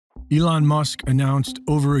Elon Musk announced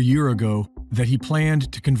over a year ago that he planned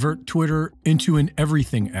to convert Twitter into an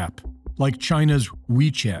everything app, like China's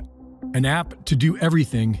WeChat, an app to do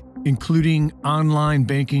everything, including online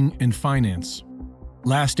banking and finance.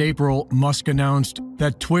 Last April, Musk announced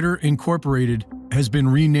that Twitter Incorporated has been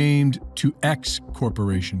renamed to X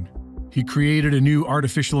Corporation. He created a new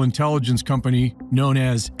artificial intelligence company known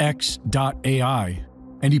as X.AI,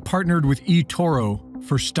 and he partnered with eToro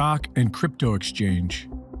for stock and crypto exchange.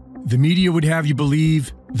 The media would have you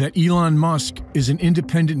believe that Elon Musk is an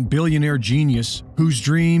independent billionaire genius whose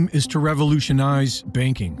dream is to revolutionize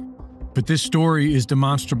banking. But this story is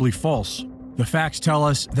demonstrably false. The facts tell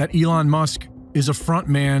us that Elon Musk is a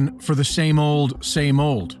frontman for the same old, same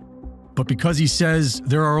old. But because he says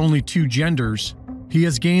there are only two genders, he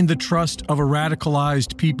has gained the trust of a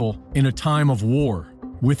radicalized people in a time of war,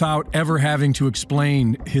 without ever having to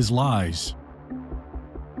explain his lies.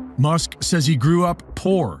 Musk says he grew up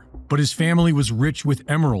poor, but his family was rich with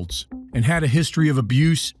emeralds and had a history of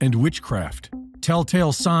abuse and witchcraft,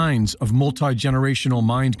 telltale signs of multi-generational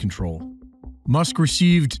mind control. Musk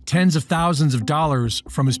received tens of thousands of dollars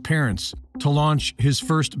from his parents to launch his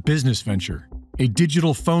first business venture, a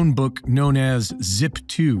digital phone book known as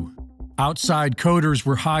Zip2. Outside coders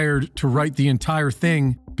were hired to write the entire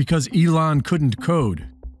thing because Elon couldn't code.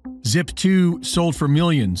 Zip2 sold for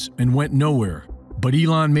millions and went nowhere, but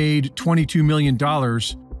Elon made $22 million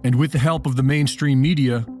and with the help of the mainstream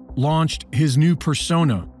media, launched his new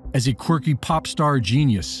persona as a quirky pop star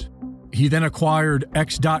genius. He then acquired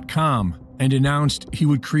X.com and announced he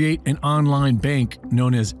would create an online bank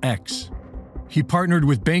known as X. He partnered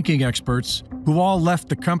with banking experts who all left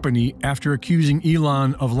the company after accusing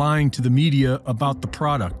Elon of lying to the media about the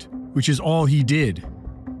product, which is all he did.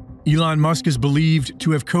 Elon Musk is believed to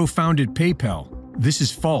have co-founded PayPal. This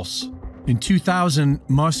is false. In 2000,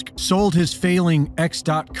 Musk sold his failing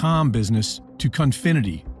X.com business to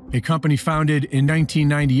Confinity, a company founded in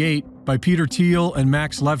 1998 by Peter Thiel and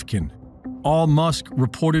Max Levchin. All Musk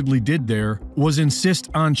reportedly did there was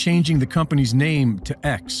insist on changing the company's name to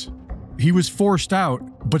X. He was forced out,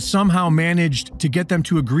 but somehow managed to get them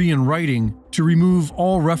to agree in writing to remove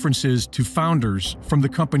all references to founders from the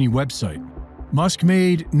company website. Musk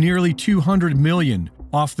made nearly $200 million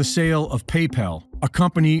off the sale of PayPal, a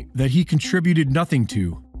company that he contributed nothing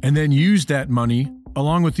to, and then used that money,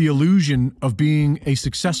 along with the illusion of being a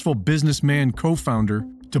successful businessman co-founder,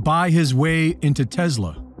 to buy his way into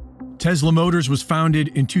Tesla. Tesla Motors was founded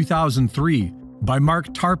in 2003 by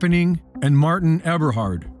Mark Tarpenning and Martin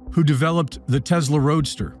Eberhard, who developed the Tesla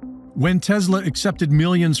Roadster. When Tesla accepted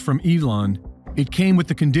millions from Elon, it came with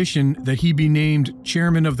the condition that he be named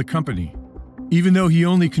chairman of the company. Even though he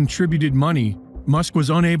only contributed money, Musk was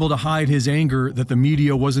unable to hide his anger that the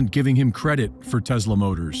media wasn't giving him credit for Tesla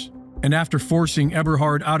Motors. And after forcing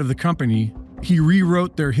Eberhard out of the company, he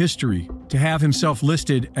rewrote their history to have himself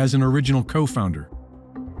listed as an original co-founder.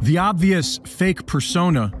 The obvious fake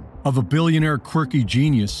persona of a billionaire quirky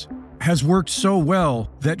genius has worked so well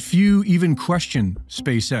that few even question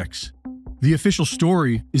SpaceX. The official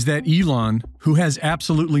story is that Elon, who has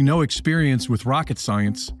absolutely no experience with rocket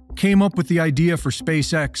science, came up with the idea for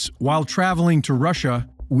SpaceX while traveling to Russia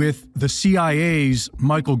with the CIA's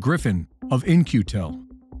Michael Griffin of In-Q-Tel.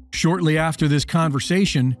 Shortly after this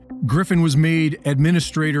conversation, Griffin was made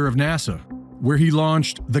administrator of NASA, where he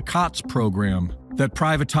launched the COTS program that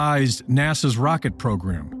privatized NASA's rocket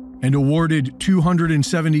program and awarded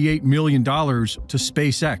 $278 million to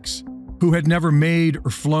SpaceX, who had never made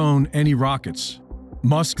or flown any rockets.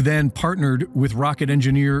 Musk then partnered with rocket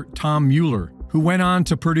engineer Tom Mueller, who went on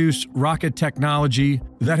to produce rocket technology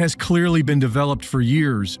that has clearly been developed for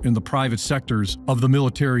years in the private sectors of the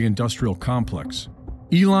military-industrial complex.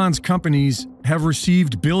 Elon's companies have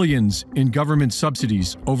received billions in government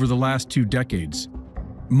subsidies over the last 2 decades,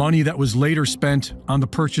 money that was later spent on the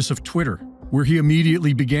purchase of Twitter, where he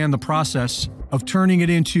immediately began the process of turning it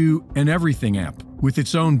into an everything app with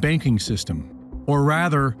its own banking system. Or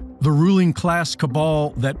rather, the ruling class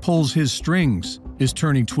cabal that pulls his strings is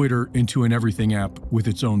turning Twitter into an everything app with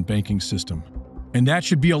its own banking system. And that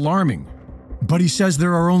should be alarming. But he says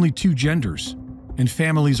there are only 2 genders, and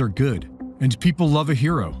families are good, and people love a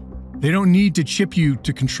hero. They don't need to chip you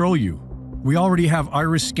to control you. We already have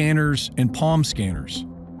iris scanners and palm scanners.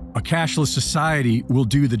 A cashless society will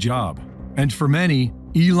do the job. And for many,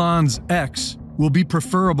 Elon's X will be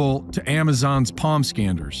preferable to Amazon's palm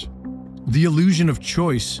scanners. The illusion of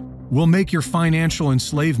choice will make your financial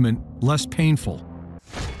enslavement less painful.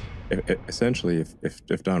 Essentially,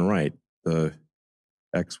 if done right, the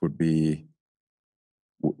X would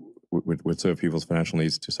serve people's financial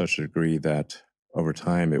needs to such a degree that over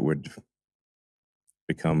time it would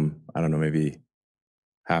become, I don't know, maybe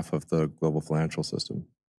half of the global financial system.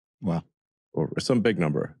 Wow. Or some big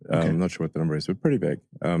number. Okay. I'm not sure what the number is, but pretty big.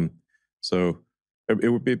 So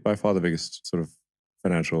it would be by far the biggest sort of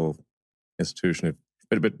financial institution.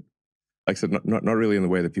 But like I said, not really in the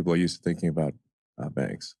way that people are used to thinking about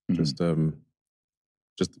banks. Mm-hmm.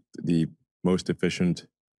 Just the most efficient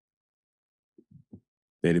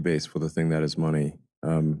database for the thing that is money.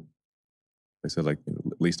 Like I said, like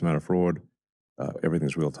least amount of fraud.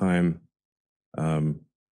 Everything's real time.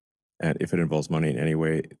 And if it involves money in any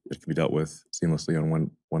way, it can be dealt with seamlessly on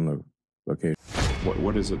one location.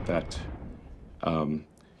 What is it that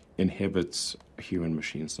inhibits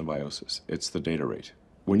human-machine symbiosis? It's the data rate.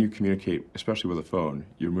 When you communicate, especially with a phone,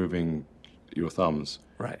 you're moving your thumbs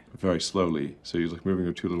very slowly. So you're like moving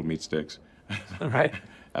your two little meat sticks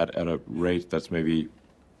at a rate that's maybe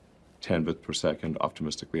 10 bits per second,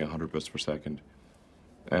 optimistically 100 bits per second.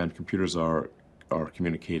 And computers are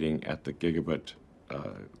communicating at the gigabit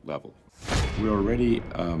level. We're already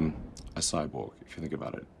a cyborg, if you think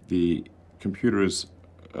about it. The computers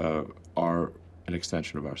are an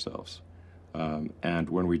extension of ourselves. And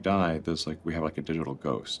when we die, we have like a digital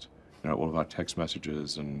ghost. All of our text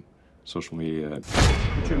messages and social media.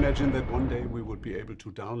 Could you imagine that one day we would be able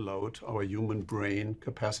to download our human brain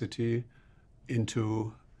capacity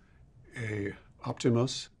into a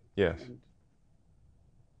Optimus? Yes.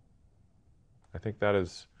 I think that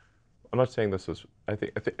is, I'm not saying this is, I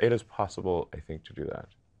think it is possible, I think, to do that.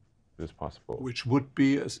 It is possible. Which would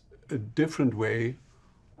be a different way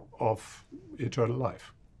of eternal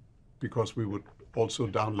life, because we would also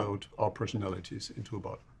download our personalities into a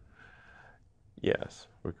body. Yes,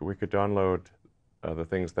 we could download the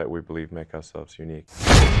things that we believe make ourselves unique.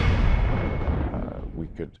 We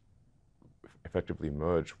could effectively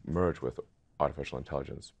merge with artificial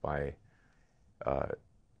intelligence by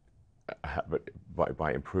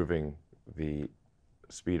improving the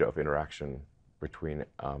speed of interaction between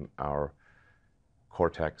our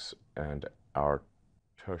cortex and our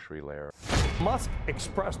tertiary layer. Musk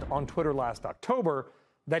expressed on Twitter last October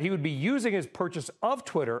that he would be using his purchase of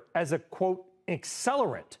Twitter as a, quote,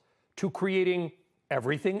 accelerant to creating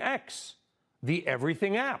Everything X, the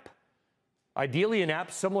Everything app. Ideally, an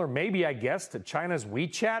app similar, maybe, I guess, to China's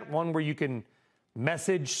WeChat, one where you can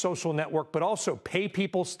message, social network, but also pay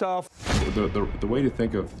people stuff. The way to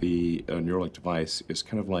think of the Neuralink device is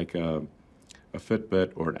kind of like a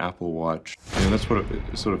Fitbit or an Apple Watch. And that's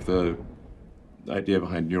sort of the idea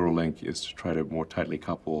behind Neuralink, is to try to more tightly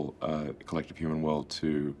couple collective human will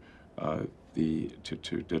to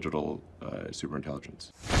digital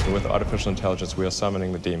superintelligence. With artificial intelligence, we are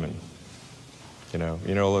summoning the demon. You know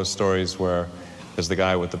all those stories where there's the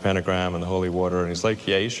guy with the pentagram and the holy water, and he's like,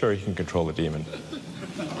 yeah, he's sure he can control the demon.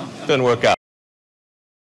 Doesn't work out.